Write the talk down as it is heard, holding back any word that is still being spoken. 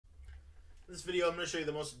In this video, I'm going to show you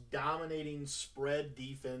the most dominating spread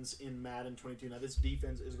defense in Madden 22. Now, this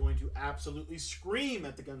defense is going to absolutely scream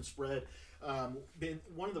at the gun spread.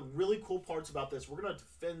 One of the really cool parts about this, we're going to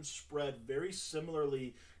defend spread very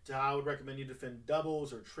similarly to how I would recommend you defend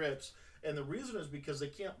doubles or trips. And the reason is because they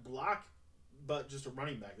can't block but just a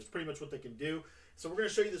running back. That's pretty much what they can do. So we're going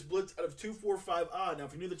to show you this blitz out of 2-4-5 odd. Now,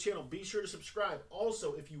 if you're new to the channel, be sure to subscribe.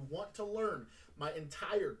 Also, if you want to learn my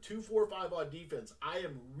entire 2-4-5 odd defense, I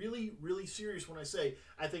am really, really serious when I say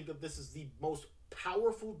I think that this is the most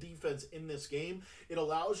powerful defense in this game. It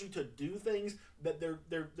allows you to do things that there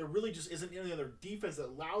really just isn't any other defense that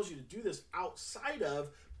allows you to do this outside of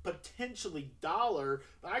potentially dollar.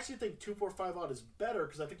 But I actually think 2-4-5 odd is better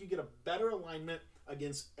because I think you get a better alignment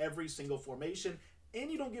against every single formation, and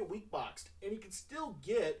you don't get weak boxed, and you can still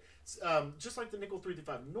get just like the nickel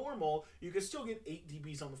 3-5 normal, you can still get 8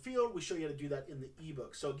 DBs on the field. We show you how to do that in the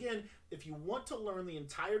ebook. So again, if you want to learn the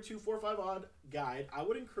entire 2-4-5 odd guide, I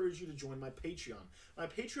would encourage you to join my Patreon. My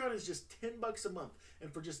Patreon is just $10 a month, and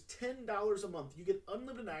for just $10 a month, you get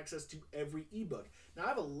unlimited access to every ebook. Now I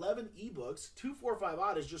have 11 ebooks. 2-4-5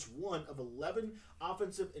 odd is just one of 11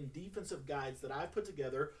 offensive and defensive guides that I've put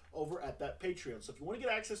together over at that Patreon. So if you want to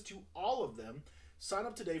get access to all of them, sign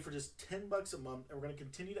up today for just $10 a month, and we're going to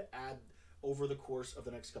continue to add over the course of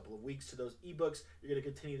the next couple of weeks to those ebooks. You're going to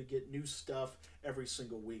continue to get new stuff every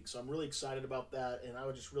single week. So I'm really excited about that, and I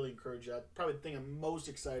would just really encourage you. Probably the thing I'm most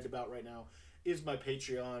excited about right now is my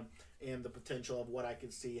Patreon and the potential of what I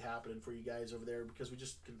can see happening for you guys over there, because we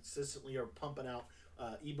just consistently are pumping out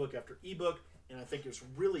ebook after ebook, and I think it's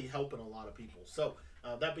really helping a lot of people. So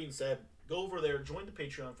that being said, go over there, join the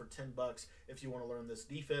Patreon for $10 if you want to learn this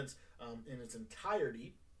defense in its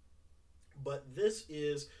entirety. But this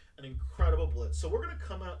is an incredible blitz. So we're going to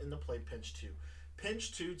come out in the play pinch 2.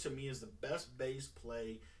 Pinch 2 to me is the best base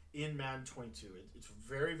play in Madden 22. It's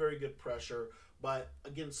very, very good pressure, but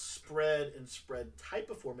against spread and spread type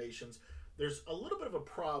of formations, there's a little bit of a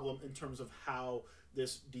problem in terms of how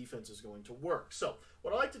this defense is going to work. So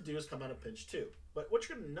what I like to do is come out of pinch 2. But what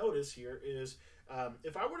you're going to notice here is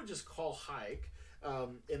if I were to just call hike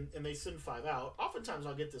and they send 5 out, oftentimes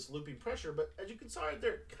I'll get this looping pressure, but as you can see right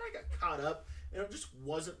there, it kind of got caught up, and it just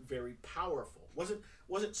wasn't very powerful.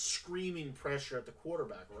 Wasn't screaming pressure at the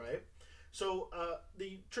quarterback, right? So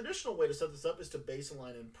the traditional way to set this up is to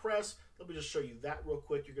baseline and press. Let me just show you that real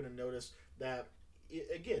quick. You're going to notice that,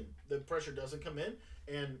 again, the pressure doesn't come in,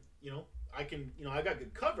 and, I got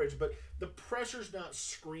good coverage, but the pressure's not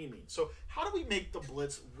screaming. So how do we make the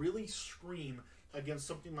blitz really scream against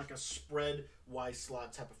something like a spread Y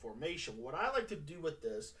slot type of formation? What I like to do with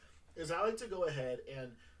this is I like to go ahead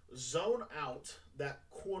and zone out that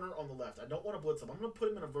corner on the left. I don't want to blitz him. I'm going to put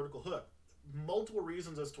him in a vertical hook. Multiple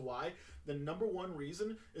reasons as to why. The number one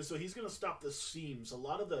reason is so he's going to stop the seams. A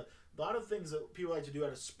lot of things that people like to do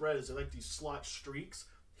out of spread is they like these slot streaks.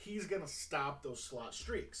 He's going to stop those slot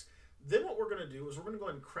streaks. Then what we're going to do is we're going to go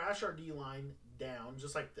ahead and crash our D line down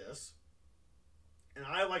just like this. And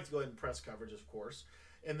I like to go ahead and press coverage, of course.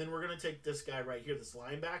 And then we're going to take this guy right here, this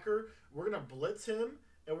linebacker. We're going to blitz him,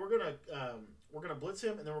 and we're going to blitz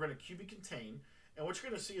him, and then we're going to QB contain. And what you're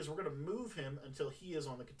going to see is we're going to move him until he is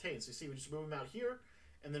on the contain. So you see, we just move him out here,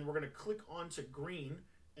 and then we're going to click onto green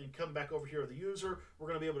and come back over here with the user. We're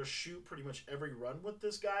going to be able to shoot pretty much every run with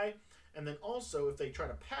this guy. And then also, if they try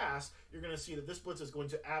to pass, you're going to see that this blitz is going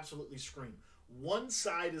to absolutely scream. One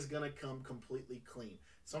side is going to come completely clean.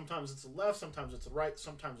 Sometimes it's the left, sometimes it's the right,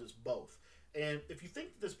 sometimes it's both. And if you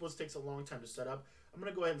think this blitz takes a long time to set up, I'm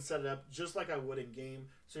going to go ahead and set it up just like I would in game.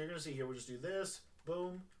 So you're going to see here, we'll just do this,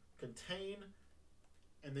 boom, contain,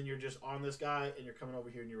 and then you're just on this guy, and you're coming over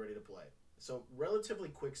here, and you're ready to play. So relatively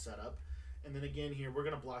quick setup. And then again here, we're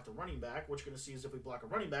going to block the running back. What you're going to see is if we block a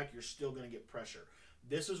running back, you're still going to get pressure.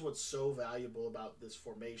 This is what's so valuable about this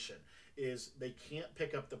formation is they can't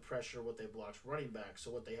pick up the pressure what they blocked running back. So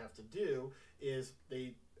what they have to do is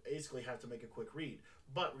they basically have to make a quick read.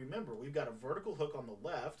 But remember, we've got a vertical hook on the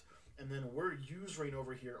left, and then we're using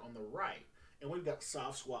over here on the right. And we've got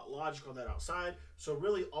soft squat logic on that outside. So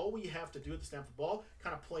really all we have to do at the snap of the ball,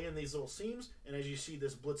 kind of play in these little seams. And as you see,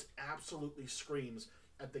 this blitz absolutely screams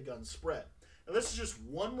at the gun spread. Now this is just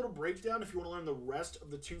one little breakdown. If you want to learn the rest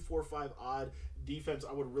of the 2-4-5 odd defense,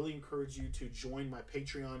 I would really encourage you to join my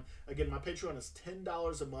Patreon. Again, my Patreon is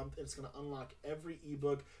 $10 a month, and it's going to unlock every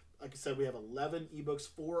ebook. Like I said, we have 11 ebooks,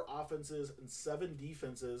 4 offenses and 7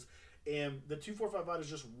 defenses. And the 2-4-5 odd is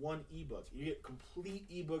just one ebook. You get complete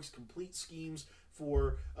ebooks, complete schemes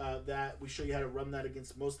for that. We show you how to run that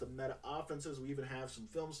against most of the meta offenses. We even have some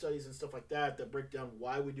film studies and stuff like that that break down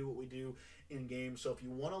why we do what we do in game. So if you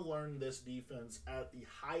want to learn this defense at the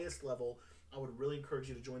highest level, I would really encourage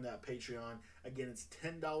you to join that Patreon. Again, it's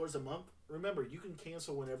 $10 a month. Remember, you can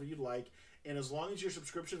cancel whenever you'd like, and as long as your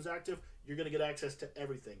subscription is active, you're going to get access to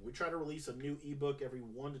everything. We try to release a new ebook every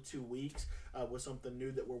 1 to 2 weeks with something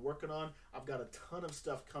new that we're working on. I've got a ton of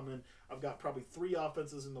stuff coming. I've got probably 3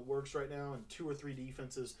 offenses in the works right now and 2 or 3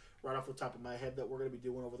 defenses right off the top of my head that we're going to be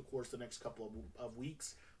doing over the course of the next couple of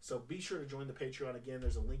weeks. So be sure to join the Patreon. Again,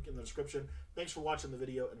 there's a link in the description. Thanks for watching the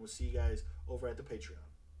video, and we'll see you guys over at the Patreon.